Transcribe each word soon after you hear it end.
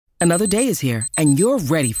Another day is here, and you're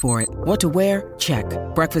ready for it. What to wear? Check.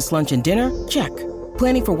 Breakfast, lunch, and dinner? Check.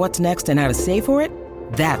 Planning for what's next and how to save for it?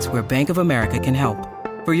 That's where Bank of America can help.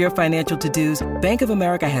 For your financial to-dos, Bank of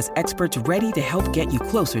America has experts ready to help get you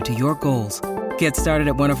closer to your goals. Get started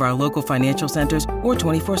at one of our local financial centers or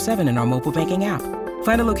 24/7 in our mobile banking app.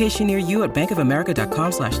 Find a location near you at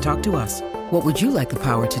bankofamerica.com/talktous. What would you like the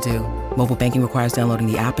power to do? Mobile banking requires downloading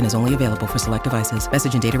the app and is only available for select devices.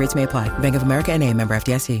 Message and data rates may apply. Bank of America N.A., member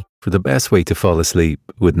FDIC. For the best way to fall asleep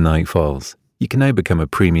with Night Falls, you can now become a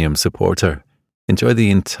premium supporter. Enjoy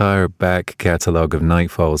the entire back catalogue of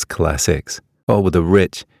Night Falls classics, all with a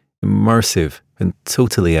rich, immersive, and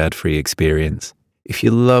totally ad-free experience. If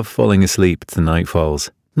you love falling asleep to Night Falls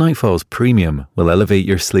Premium will elevate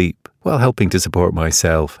your sleep while helping to support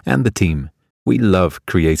myself and the team. We love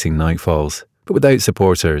creating Night Falls, but without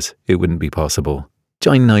supporters, it wouldn't be possible.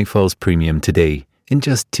 Join Night Falls Premium today in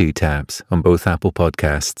just 2 taps on both Apple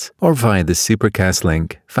Podcasts or via the Supercast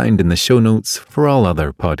link found in the show notes for all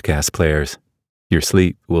other podcast players. Your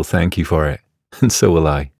sleep will thank you for it, and so will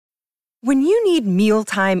I. When you need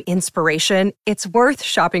mealtime inspiration, it's worth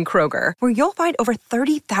shopping Kroger, where you'll find over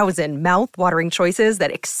 30,000 mouth-watering choices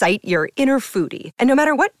that excite your inner foodie. And no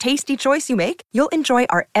matter what tasty choice you make, you'll enjoy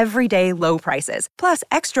our everyday low prices, plus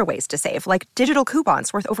extra ways to save, like digital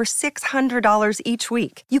coupons worth over $600 each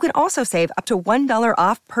week. You can also save up to $1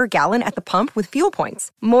 off per gallon at the pump with fuel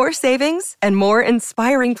points. More savings and more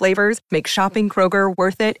inspiring flavors make shopping Kroger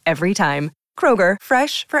worth it every time. Kroger,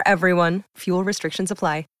 fresh for everyone. Fuel restrictions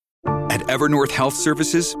apply. At Evernorth Health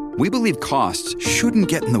Services, we believe costs shouldn't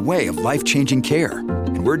get in the way of life-changing care,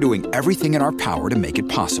 and we're doing everything in our power to make it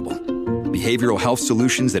possible. Behavioral health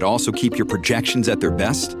solutions that also keep your projections at their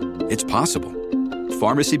best? It's possible.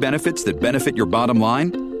 Pharmacy benefits that benefit your bottom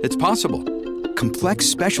line? It's possible. Complex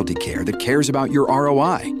specialty care that cares about your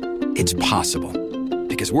ROI? It's possible.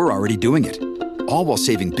 Because we're already doing it. All while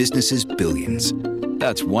saving businesses billions.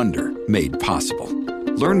 That's Wonder made possible.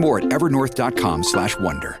 Learn more at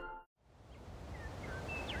evernorth.com/wonder.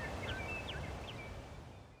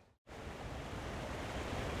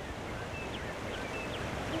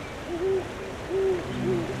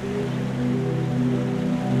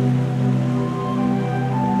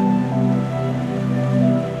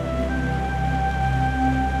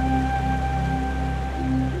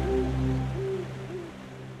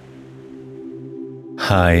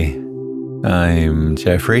 Hi, I'm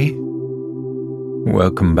Jeffrey.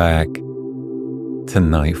 Welcome back to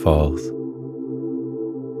Night Falls.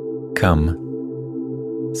 Come,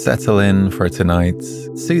 settle in for tonight's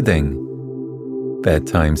soothing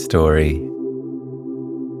bedtime story.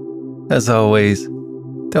 As always,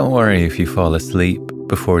 don't worry if you fall asleep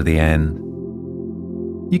before the end.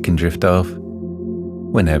 You can drift off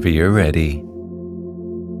whenever you're ready.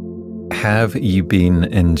 Have you been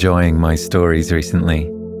enjoying my stories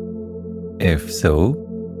recently? If so,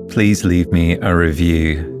 please leave me a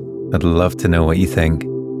review. I'd love to know what you think.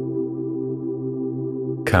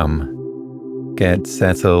 Come, get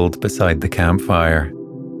settled beside the campfire,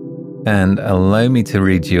 and allow me to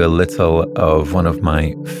read you a little of one of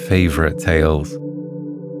my favourite tales,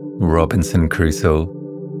 Robinson Crusoe.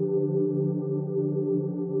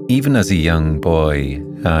 Even as a young boy,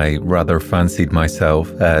 I rather fancied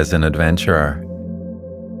myself as an adventurer.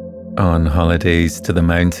 On holidays to the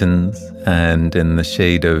mountains and in the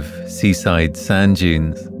shade of seaside sand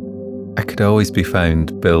dunes, I could always be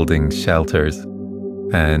found building shelters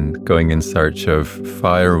and going in search of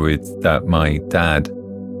firewood that my dad,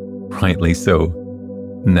 rightly so,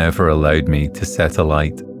 never allowed me to set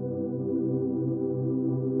alight.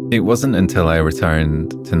 It wasn't until I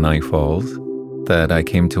returned to Night Falls that I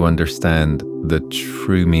came to understand the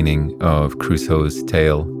true meaning of Crusoe's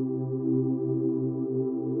tale.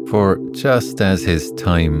 For just as his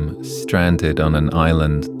time stranded on an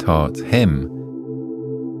island taught him,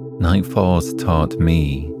 Night Falls taught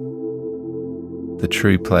me the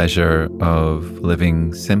true pleasure of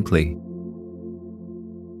living simply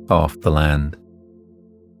off the land.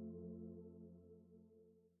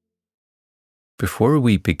 Before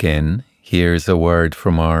we begin, here's a word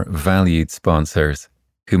from our valued sponsors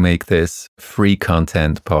who make this free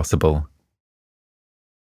content possible.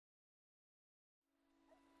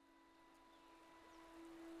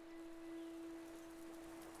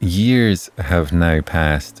 Years have now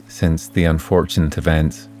passed since the unfortunate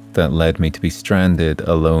events that led me to be stranded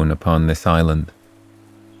alone upon this island.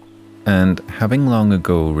 And having long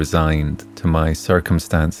ago resigned to my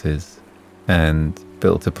circumstances and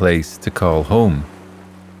built a place to call home,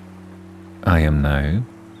 I am now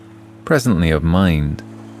presently of mind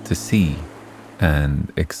to see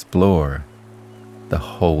and explore the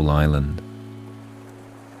whole island.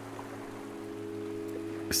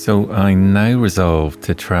 So I now resolved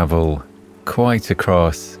to travel quite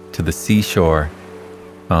across to the seashore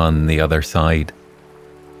on the other side,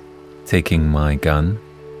 taking my gun,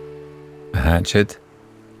 a hatchet,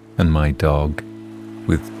 and my dog,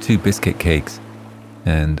 with 2 biscuit cakes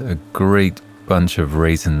and a great bunch of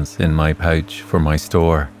raisins in my pouch for my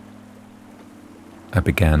store. I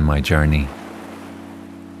began my journey.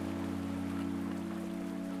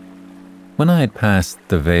 When I had passed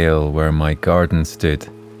the vale where my garden stood,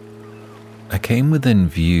 I came within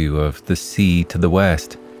view of the sea to the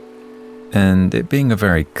west, and it being a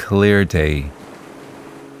very clear day,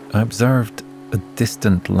 I observed a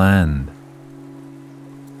distant land.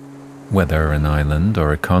 Whether an island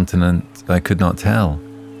or a continent, I could not tell,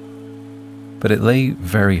 but it lay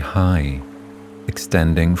very high,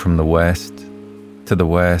 extending from the west to the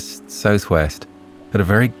west-southwest at a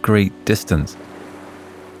very great distance.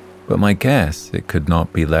 But my guess, it could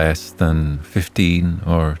not be less than 15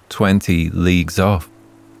 or 20 leagues off.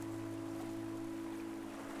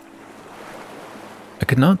 I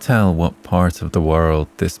could not tell what part of the world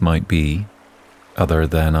this might be, other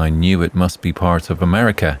than I knew it must be part of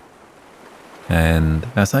America. And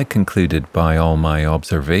as I concluded by all my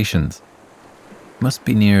observations, it must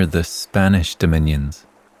be near the Spanish dominions.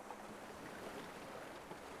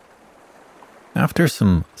 After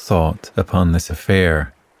some thought upon this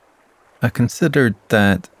affair, I considered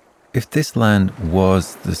that if this land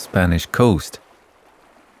was the Spanish coast,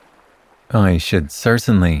 I should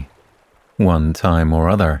certainly, one time or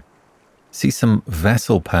other, see some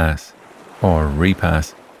vessel pass or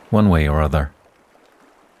repass one way or other.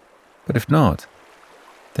 But if not,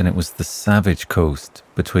 then it was the savage coast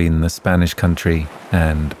between the Spanish country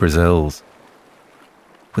and Brazil's.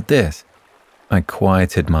 With this, I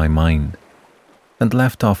quieted my mind and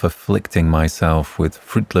left off afflicting myself with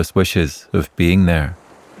fruitless wishes of being there.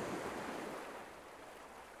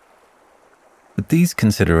 With these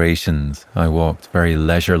considerations, I walked very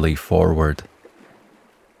leisurely forward.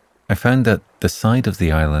 I found that the side of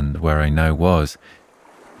the island where I now was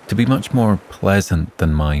to be much more pleasant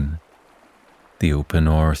than mine. The open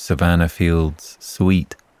or savanna fields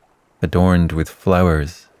sweet, adorned with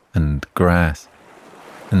flowers and grass,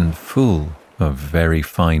 and full of very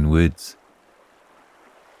fine woods.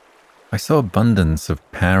 I saw abundance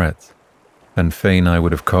of parrots, and fain I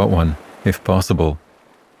would have caught one, if possible,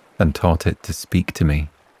 and taught it to speak to me.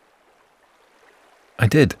 I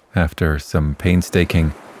did, after some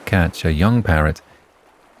painstaking, catch a young parrot,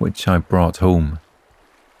 which I brought home.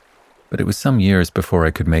 But it was some years before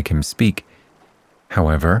I could make him speak.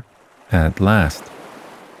 However, at last,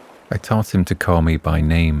 I taught him to call me by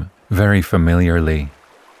name very familiarly.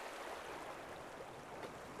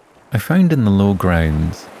 I found in the low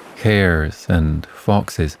grounds hares and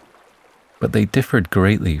foxes, but they differed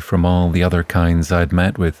greatly from all the other kinds I'd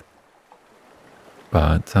met with.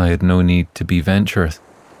 But I had no need to be venturous,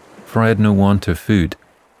 for I had no want of food,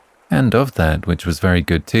 and of that which was very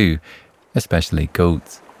good too, especially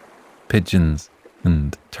goats, pigeons,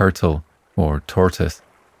 and turtle or tortoise,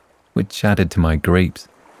 which added to my grapes.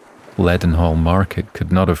 Leadenhall Market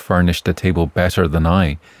could not have furnished a table better than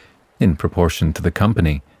I, in proportion to the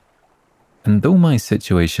company. And though my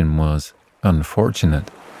situation was unfortunate,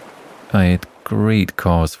 I had great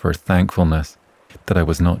cause for thankfulness that I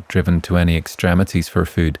was not driven to any extremities for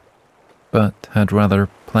food, but had rather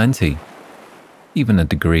plenty, even a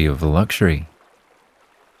degree of luxury.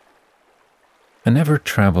 I never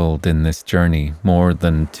travelled in this journey more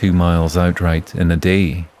than 2 miles outright in a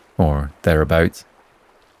day, or thereabouts,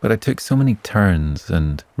 but I took so many turns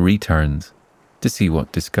and returns to see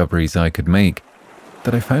what discoveries I could make,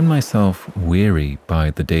 that I found myself weary by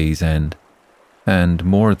the day's end, and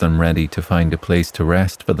more than ready to find a place to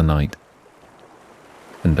rest for the night,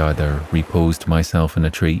 and either reposed myself in a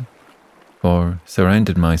tree, or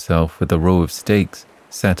surrounded myself with a row of stakes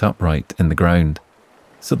set upright in the ground,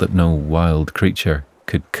 so that no wild creature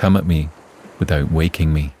could come at me without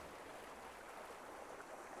waking me.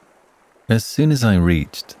 As soon as I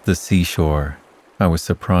reached the seashore, I was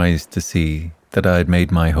surprised to see that I had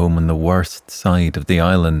made my home on the worst side of the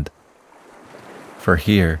island. For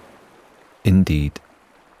here, indeed,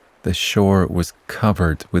 the shore was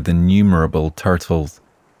covered with innumerable turtles,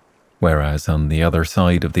 whereas on the other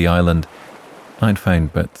side of the island, I'd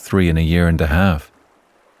found but 3 in a year and a half.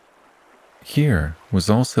 Here was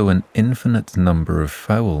also an infinite number of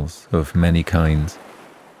fowls of many kinds,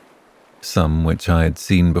 some which I had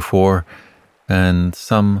seen before, and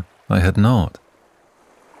some I had not.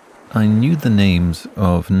 I knew the names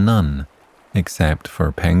of none except for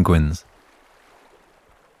penguins.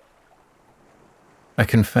 I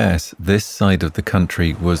confess this side of the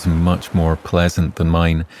country was much more pleasant than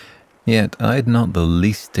mine, yet I had not the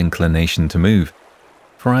least inclination to move,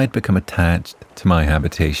 for I had become attached to my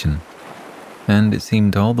habitation, and it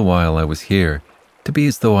seemed all the while I was here to be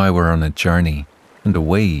as though I were on a journey and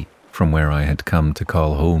away from where I had come to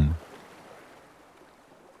call home.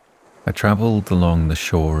 I travelled along the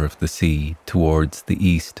shore of the sea towards the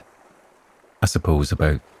east, I suppose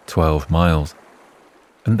about 12 miles,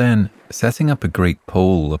 and then, setting up a great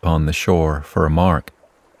pole upon the shore for a mark,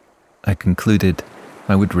 I concluded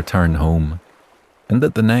I would return home, and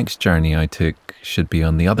that the next journey I took should be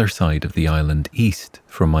on the other side of the island east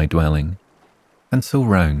from my dwelling, and so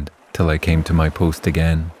round till I came to my post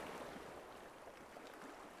again.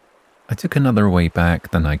 I took another way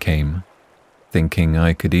back than I came, thinking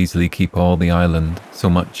I could easily keep all the island so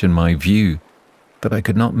much in my view that I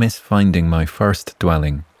could not miss finding my first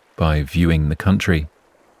dwelling by viewing the country.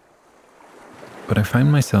 But I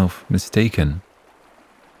found myself mistaken,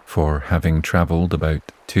 for having travelled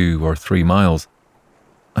about 2 or 3 miles,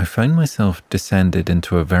 I found myself descended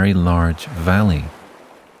into a very large valley,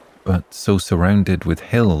 but so surrounded with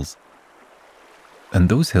hills, and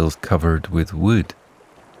those hills covered with wood,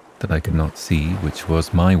 that I could not see which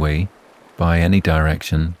was my way by any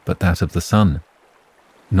direction but that of the sun,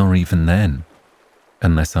 nor even then,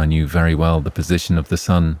 unless I knew very well the position of the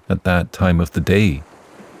sun at that time of the day.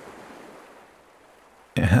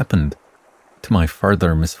 It happened, to my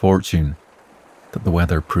further misfortune, that the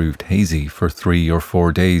weather proved hazy for 3 or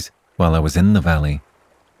 4 days while I was in the valley,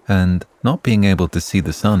 and not being able to see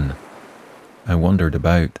the sun, I wandered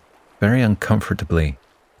about very uncomfortably,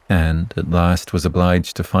 and at last was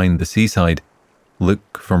obliged to find the seaside,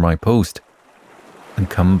 look for my post, and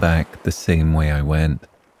come back the same way I went.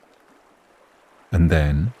 And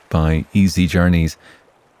then, by easy journeys,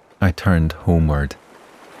 I turned homeward,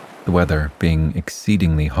 the weather being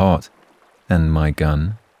exceedingly hot, and my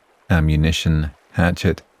gun, ammunition,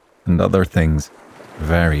 hatchet, and other things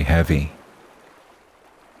very heavy.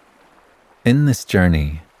 In this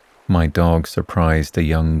journey, my dog surprised a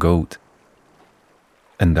young goat,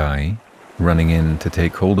 and I, running in to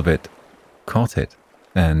take hold of it, caught it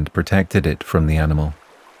and protected it from the animal.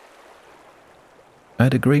 I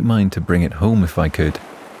had a great mind to bring it home if I could,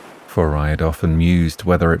 for I had often mused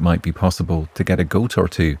whether it might be possible to get a goat or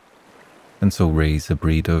two, and so raise a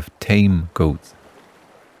breed of tame goats.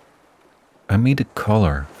 I made a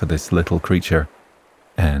collar for this little creature,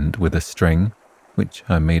 and with a string, which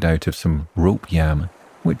I made out of some rope yam,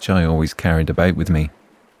 which I always carried about with me,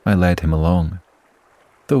 I led him along,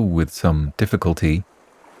 though with some difficulty,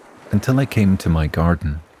 until I came to my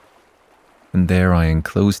garden, and there I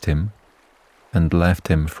enclosed him and left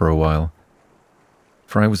him for a while,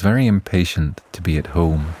 for I was very impatient to be at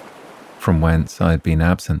home, from whence I had been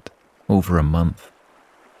absent over a month.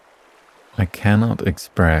 I cannot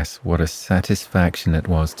express what a satisfaction it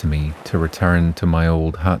was to me to return to my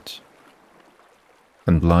old hutch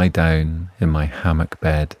and lie down in my hammock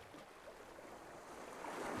bed.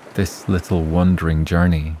 This little wandering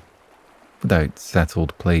journey, without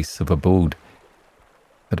settled place of abode,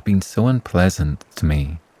 had been so unpleasant to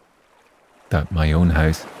me that my own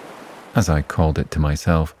house, as I called it to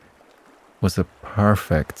myself, was a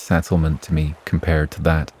perfect settlement to me compared to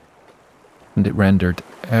that, and it rendered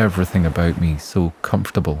everything about me so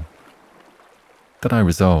comfortable that I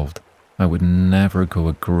resolved I would never go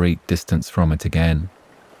a great distance from it again,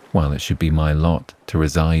 while it should be my lot to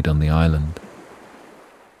reside on the island.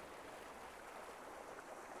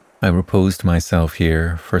 I reposed myself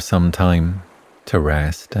here for some time to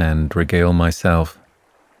rest and regale myself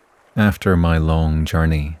after my long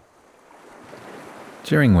journey,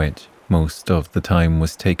 during which most of the time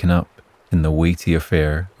was taken up in the weighty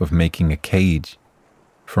affair of making a cage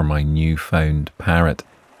for my new-found parrot,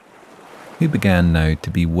 who began now to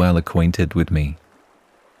be well acquainted with me.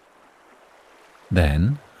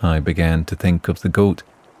 Then I began to think of the goat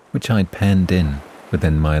which I'd penned in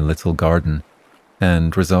within my little garden,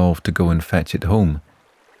 and resolved to go and fetch it home,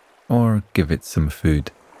 or give it some food.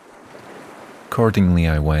 Accordingly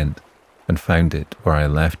I went, and found it where I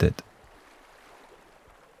left it.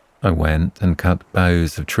 I went and cut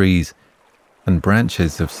boughs of trees, and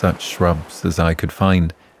branches of such shrubs as I could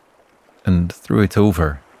find, and threw it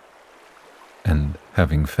over, and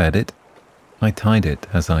having fed it, I tied it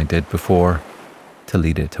as I did before, to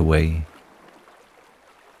lead it away.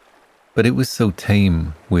 But it was so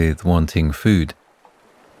tame with wanting food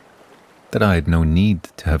that I had no need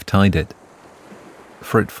to have tied it,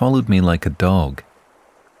 for it followed me like a dog,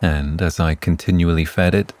 and as I continually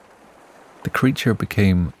fed it, the creature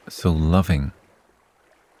became so loving,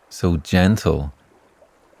 so gentle,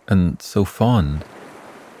 and so fond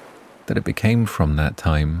that it became from that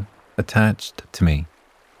time attached to me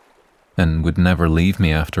and would never leave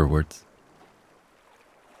me afterwards.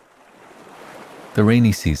 The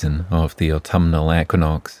rainy season of the autumnal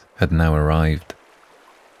equinox had now arrived,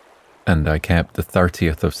 and I kept the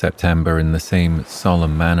 30th of September in the same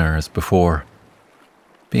solemn manner as before,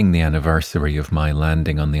 being the anniversary of my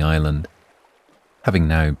landing on the island, having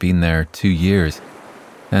now been there 2 years,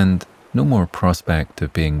 and no more prospect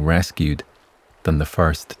of being rescued than the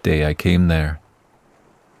first day I came there.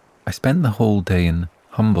 I spent the whole day in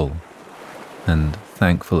humble and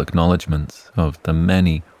thankful acknowledgements of the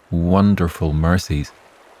many wonderful mercies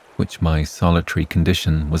which my solitary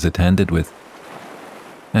condition was attended with,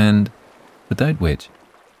 and without which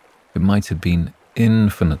it might have been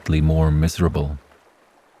infinitely more miserable.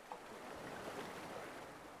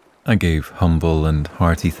 I gave humble and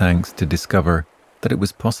hearty thanks to discover that it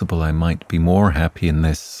was possible I might be more happy in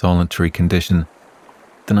this solitary condition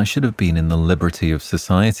than I should have been in the liberty of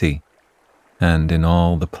society and in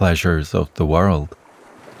all the pleasures of the world.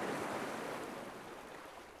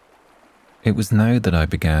 It was now that I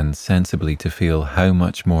began sensibly to feel how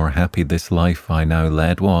much more happy this life I now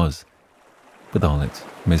led was, with all its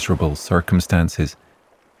miserable circumstances,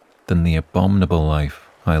 than the abominable life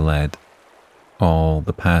I led all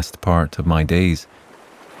the past part of my days.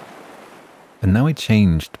 And now I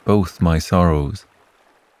changed both my sorrows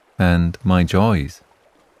and my joys.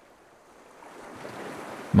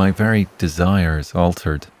 My very desires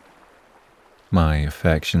altered, my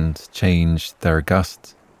affections changed their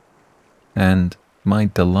gusts, and my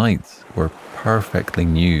delights were perfectly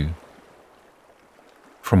new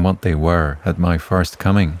from what they were at my first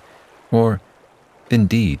coming, or,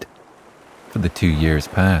 indeed, for the 2 years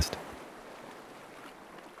past.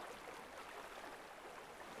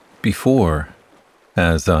 Before,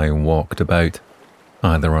 as I walked about,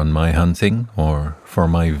 either on my hunting or for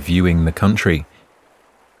my viewing the country,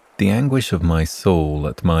 the anguish of my soul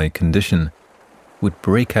at my condition would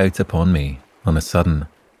break out upon me on a sudden,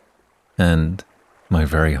 and my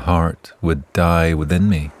very heart would die within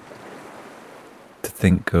me. To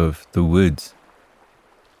think of the woods,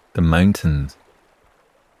 the mountains,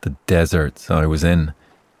 the deserts I was in,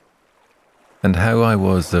 and how I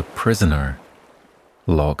was a prisoner,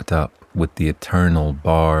 locked up with the eternal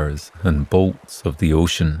bars and bolts of the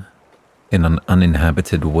ocean in an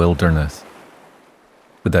uninhabited wilderness,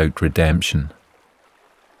 without redemption.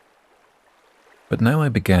 But now I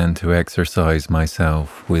began to exercise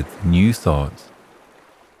myself with new thoughts.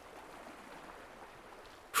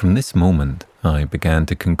 From this moment, I began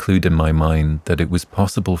to conclude in my mind that it was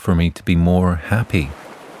possible for me to be more happy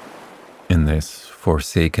in this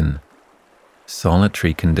forsaken,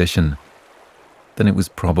 solitary condition than it was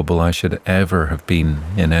probable I should ever have been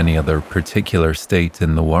in any other particular state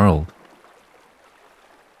in the world.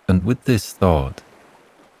 And with this thought,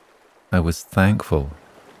 I was thankful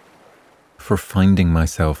for finding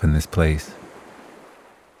myself in this place.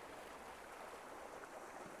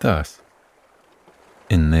 Thus,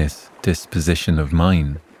 in this disposition of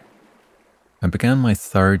mind, I began my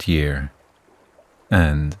 3rd year,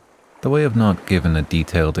 and though I have not given a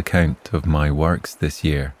detailed account of my works this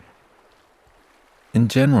year, in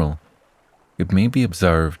general, it may be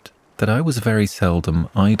observed that I was very seldom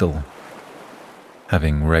idle,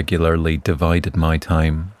 having regularly divided my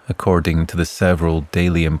time according to the several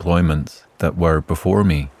daily employments that were before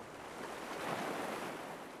me,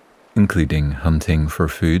 including hunting for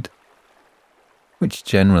food, which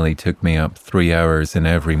generally took me up 3 hours in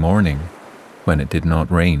every morning when it did not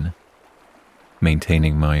rain,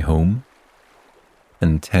 maintaining my home,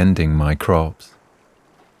 and tending my crops.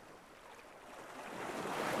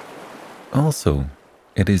 Also,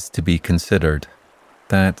 it is to be considered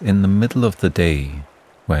that in the middle of the day,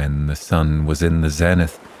 when the sun was in the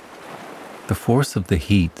zenith, the force of the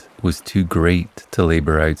heat was too great to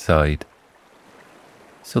labour outside,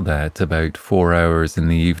 so that about 4 hours in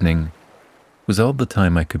the evening was all the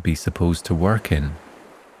time I could be supposed to work in,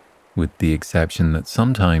 with the exception that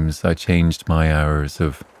sometimes I changed my hours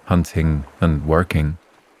of hunting and working,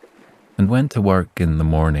 and went to work in the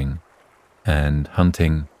morning and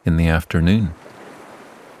hunting in the afternoon.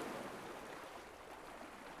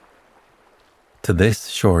 To this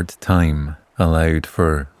short time allowed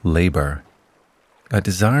for labour, a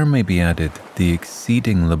desire may be added the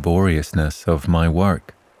exceeding laboriousness of my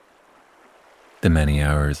work, the many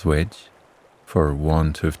hours which, for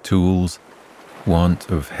want of tools, want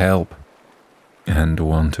of help, and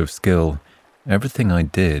want of skill, everything I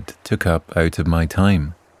did took up out of my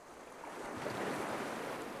time.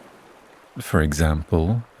 For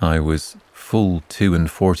example, I was full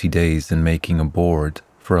 42 days in making a board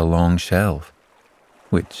for a long shelf,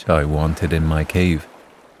 which I wanted in my cave.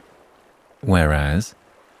 Whereas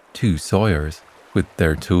 2 sawyers, with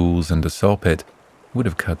their tools and a saw pit, would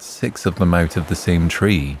have cut 6 of them out of the same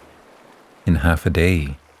tree in half a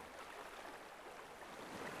day.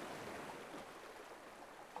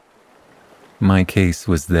 My case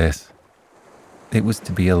was this. It was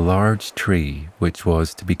to be a large tree which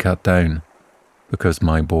was to be cut down, because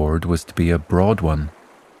my board was to be a broad one.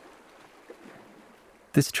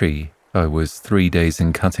 This tree I was 3 days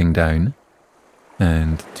in cutting down,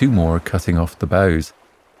 and 2 more cutting off the boughs,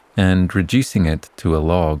 and reducing it to a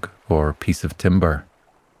log or piece of timber.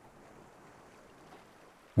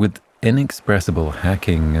 With inexpressible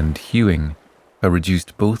hacking and hewing, I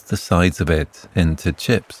reduced both the sides of it into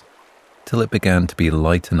chips, till it began to be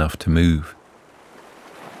light enough to move.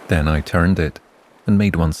 Then I turned it, and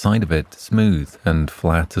made one side of it smooth and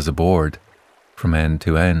flat as a board, from end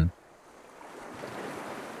to end.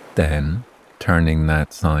 Then, turning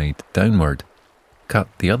that side downward, cut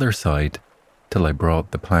the other side till I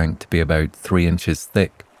brought the plank to be about 3 inches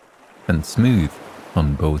thick and smooth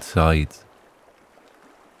on both sides.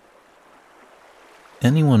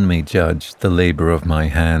 Anyone may judge the labour of my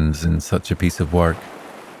hands in such a piece of work,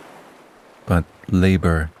 but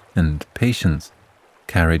labour and patience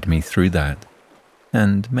carried me through that,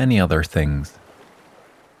 and many other things.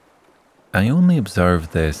 I only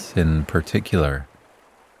observe this in particular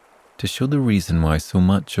to show the reason why so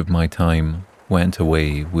much of my time went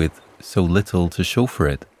away with so little to show for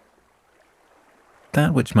it.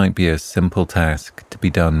 That which might be a simple task to be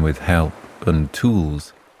done with help and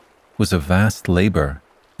tools was a vast labour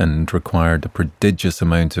and required a prodigious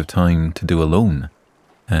amount of time to do alone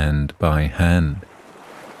and by hand.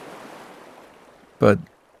 But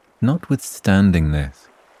notwithstanding this,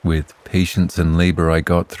 with patience and labour I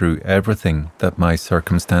got through everything that my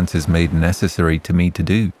circumstances made necessary to me to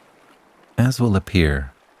do, as will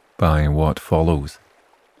appear by what follows.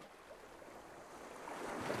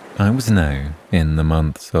 I was now in the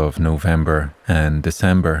months of November and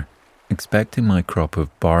December, expecting my crop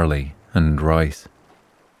of barley and rice.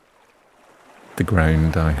 The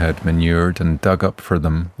ground I had manured and dug up for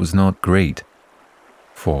them was not great,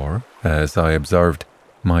 for, as I observed,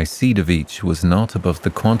 my seed of each was not above the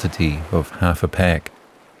quantity of half a peck,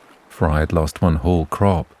 for I had lost one whole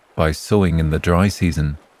crop by sowing in the dry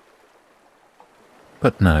season.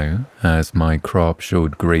 But now, as my crop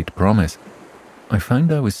showed great promise, I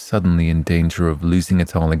found I was suddenly in danger of losing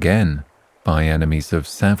it all again by enemies of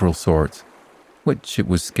several sorts, which it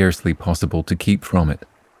was scarcely possible to keep from it.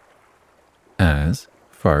 As,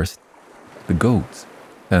 first, the goats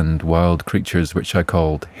and wild creatures which I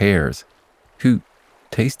called hares, who,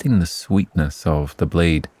 tasting the sweetness of the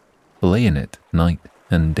blade, lay in it night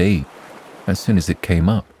and day as soon as it came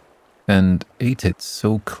up, and ate it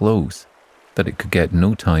so close that it could get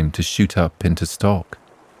no time to shoot up into stalk.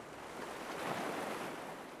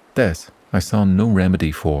 This I saw no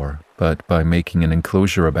remedy for but by making an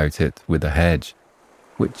enclosure about it with a hedge,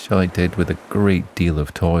 which I did with a great deal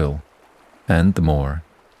of toil, and the more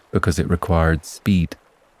because it required speed.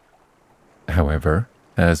 However,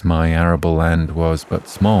 as my arable land was but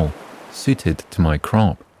small, suited to my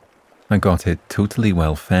crop, I got it totally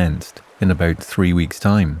well fenced in about 3 weeks'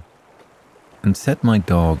 time, and set my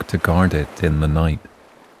dog to guard it in the night,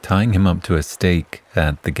 tying him up to a stake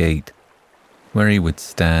at the gate, where he would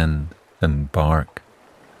stand and bark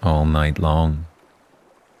all night long.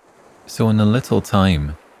 So in a little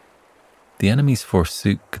time, the enemies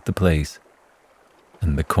forsook the place,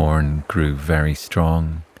 and the corn grew very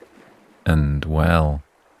strong and well,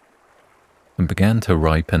 and began to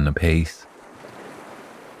ripen apace.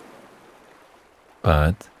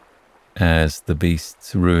 But, as the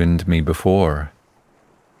beasts ruined me before,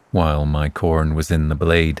 while my corn was in the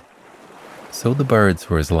blade, so the birds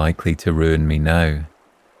were as likely to ruin me now,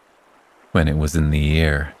 when it was in the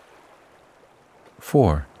ear.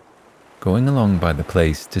 For, going along by the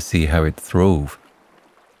place to see how it throve,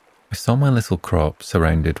 I saw my little crop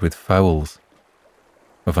surrounded with fowls,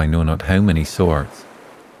 of I know not how many sorts,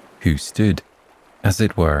 who stood, as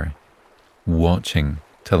it were, watching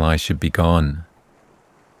till I should be gone.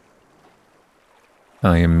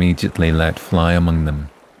 I immediately let fly among them,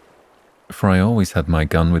 for I always had my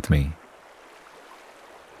gun with me.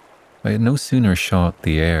 I had no sooner shot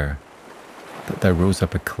the air that there rose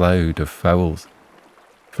up a cloud of fowls,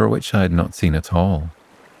 for which I had not seen at all,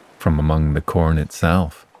 from among the corn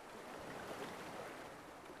itself.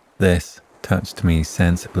 This touched me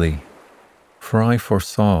sensibly, for I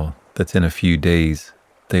foresaw that in a few days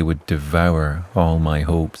they would devour all my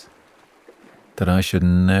hopes, that I should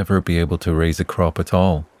never be able to raise a crop at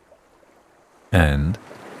all, and,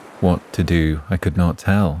 What to do I could not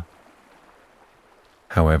tell.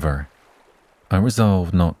 However, I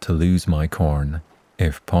resolved not to lose my corn,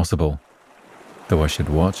 if possible, though I should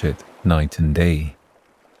watch it night and day.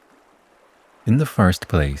 In the first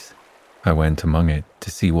place, I went among it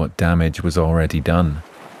to see what damage was already done,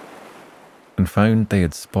 and found they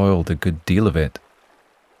had spoiled a good deal of it,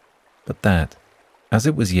 but that, as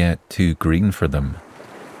it was yet too green for them,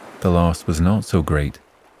 the loss was not so great,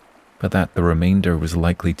 but that the remainder was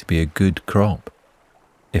likely to be a good crop,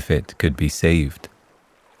 if it could be saved.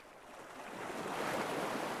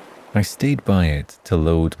 I stayed by it to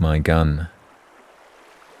load my gun,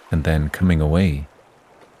 and then coming away,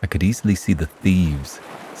 I could easily see the thieves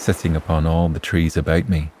sitting upon all the trees about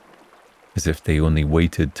me, as if they only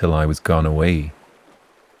waited till I was gone away,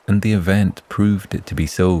 and the event proved it to be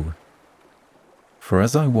so. For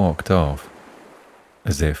as I walked off,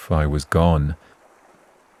 as if I was gone,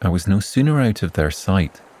 I was no sooner out of their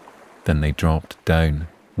sight than they dropped down,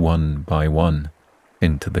 one by one,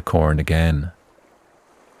 into the corn again.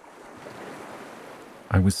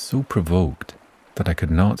 I was so provoked that I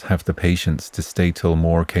could not have the patience to stay till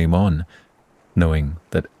more came on, knowing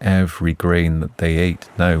that every grain that they ate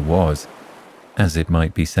now was, as it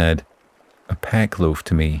might be said, a peck loaf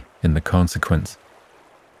to me in the consequence.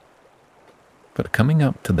 But coming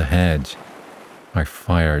up to the hedge, I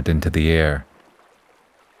fired into the air,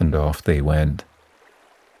 and off they went.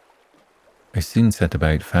 I soon set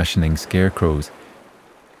about fashioning scarecrows.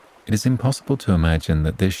 It is impossible to imagine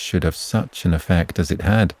that this should have such an effect as it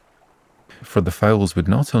had, for the fowls would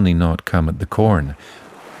not only not come at the corn,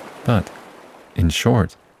 but, in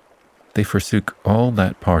short, they forsook all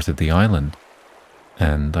that part of the island,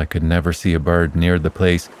 and I could never see a bird near the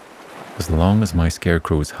place as long as my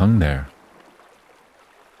scarecrows hung there.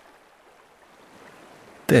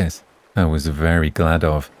 This I was very glad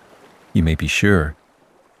of, you may be sure,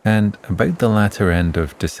 and about the latter end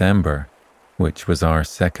of December, which was our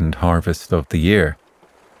second harvest of the year,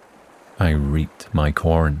 I reaped my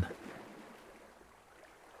corn.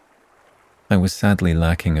 I was sadly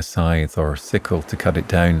lacking a scythe or sickle to cut it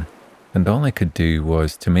down, and all I could do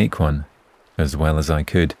was to make one, as well as I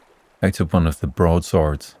could, out of one of the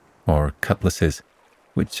broadswords, or cutlasses,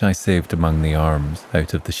 which I saved among the arms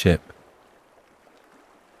out of the ship.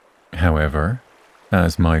 However,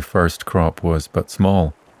 as my first crop was but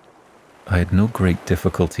small, I had no great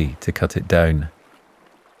difficulty to cut it down.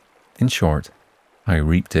 In short, I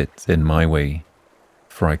reaped it in my way,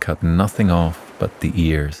 for I cut nothing off but the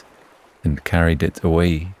ears, and carried it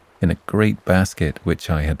away in a great basket which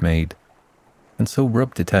I had made, and so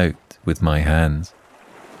rubbed it out with my hands.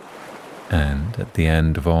 And at the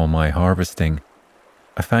end of all my harvesting,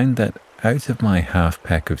 I found that out of my half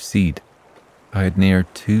peck of seed, I had near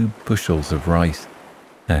 2 bushels of rice,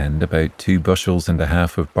 and about 2 bushels and a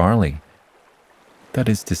half of barley. That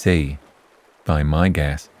is to say, by my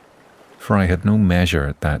guess, for I had no measure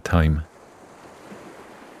at that time.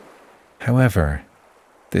 However,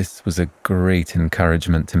 this was a great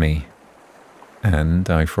encouragement to me, and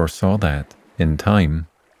I foresaw that, in time,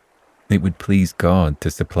 it would please God to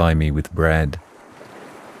supply me with bread.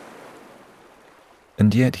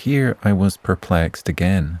 And yet here I was perplexed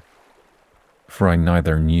again, for I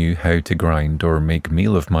neither knew how to grind or make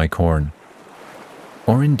meal of my corn,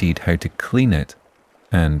 or indeed how to clean it,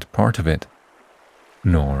 and part of it,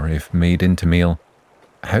 nor, if made into meal,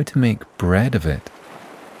 how to make bread of it,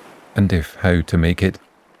 and if how to make it,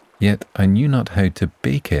 yet I knew not how to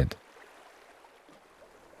bake it.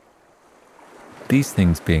 These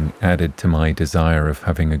things being added to my desire of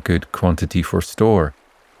having a good quantity for store,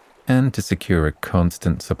 and to secure a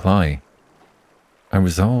constant supply, I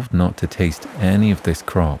resolved not to taste any of this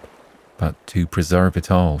crop, but to preserve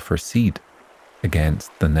it all for seed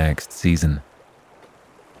against the next season.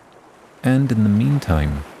 And in the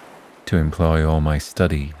meantime, to employ all my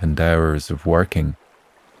study and hours of working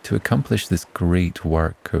to accomplish this great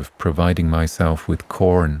work of providing myself with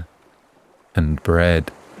corn and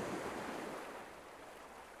bread.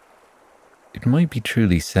 It might be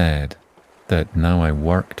truly said that now I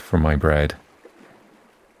worked for my bread.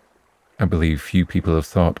 I believe few people have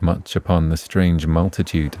thought much upon the strange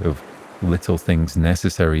multitude of little things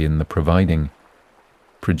necessary in the providing,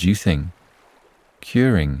 producing,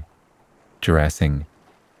 curing, dressing,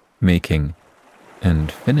 making,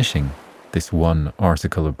 and finishing this one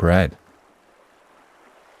article of bread.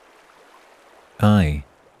 I,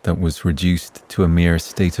 that was reduced to a mere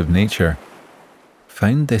state of nature,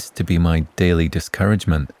 found this to be my daily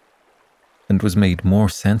discouragement, and was made more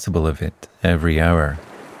sensible of it every hour.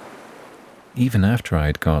 Even after I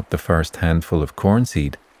had got the first handful of corn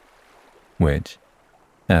seed, which,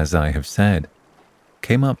 as I have said,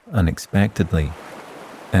 came up unexpectedly,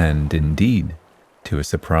 and indeed, to a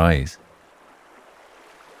surprise.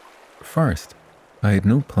 First, I had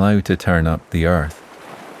no plough to turn up the earth,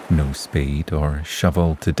 no spade or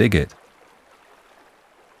shovel to dig it.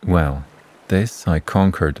 Well, this I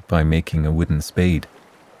conquered by making a wooden spade.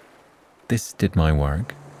 This did my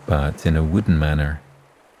work, but in a wooden manner,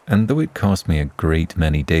 and though it cost me a great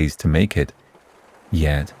many days to make it,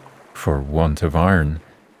 yet, for want of iron,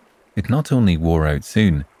 it not only wore out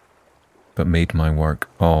soon, but made my work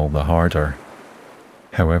all the harder.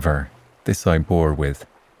 However, this I bore with,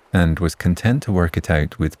 and was content to work it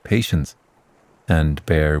out with patience, and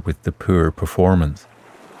bear with the poor performance.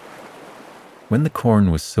 When the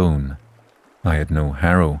corn was sown, I had no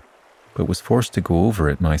harrow, but was forced to go over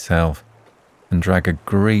it myself, and drag a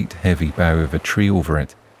great heavy bough of a tree over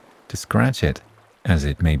it, to scratch it, as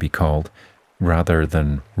it may be called, rather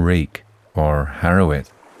than rake or harrow it.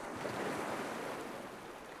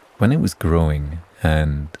 When it was growing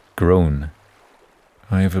and grown,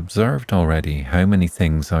 I have observed already how many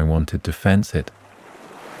things I wanted to fence it,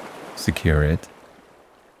 secure it,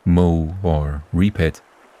 mow or reap it,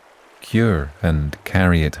 cure and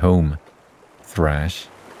carry it home, thrash,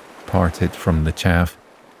 part it from the chaff,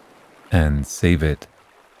 and save it.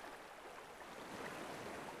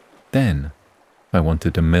 Then I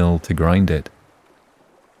wanted a mill to grind it,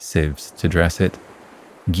 sieves to dress it,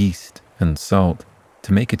 yeast and salt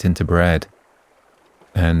to make it into bread,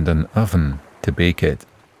 and an oven to bake it.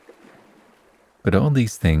 But all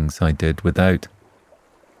these things I did without,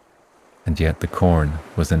 and yet the corn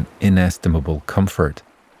was an inestimable comfort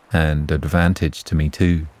and advantage to me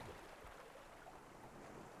too.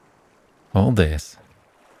 All this,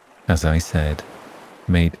 as I said,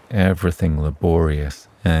 made everything laborious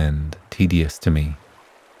and tedious to me.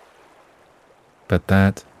 But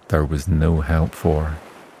that there was no help for.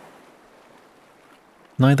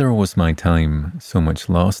 Neither was my time so much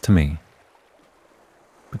lost to me,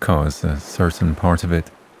 because a certain part of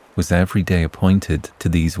it was every day appointed to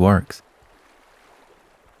these works.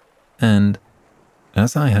 And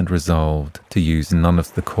as I had resolved to use none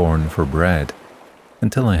of the corn for bread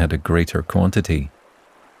until I had a greater quantity,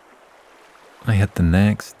 I had the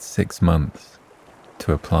next 6 months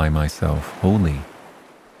to apply myself wholly,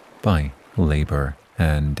 by labour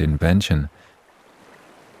and invention,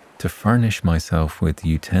 to furnish myself with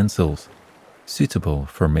utensils suitable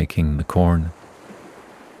for making the corn,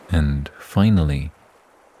 and finally,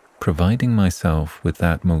 providing myself with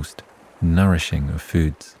that most nourishing of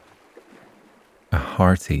foods, a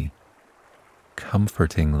hearty,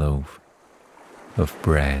 comforting loaf of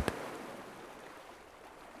bread.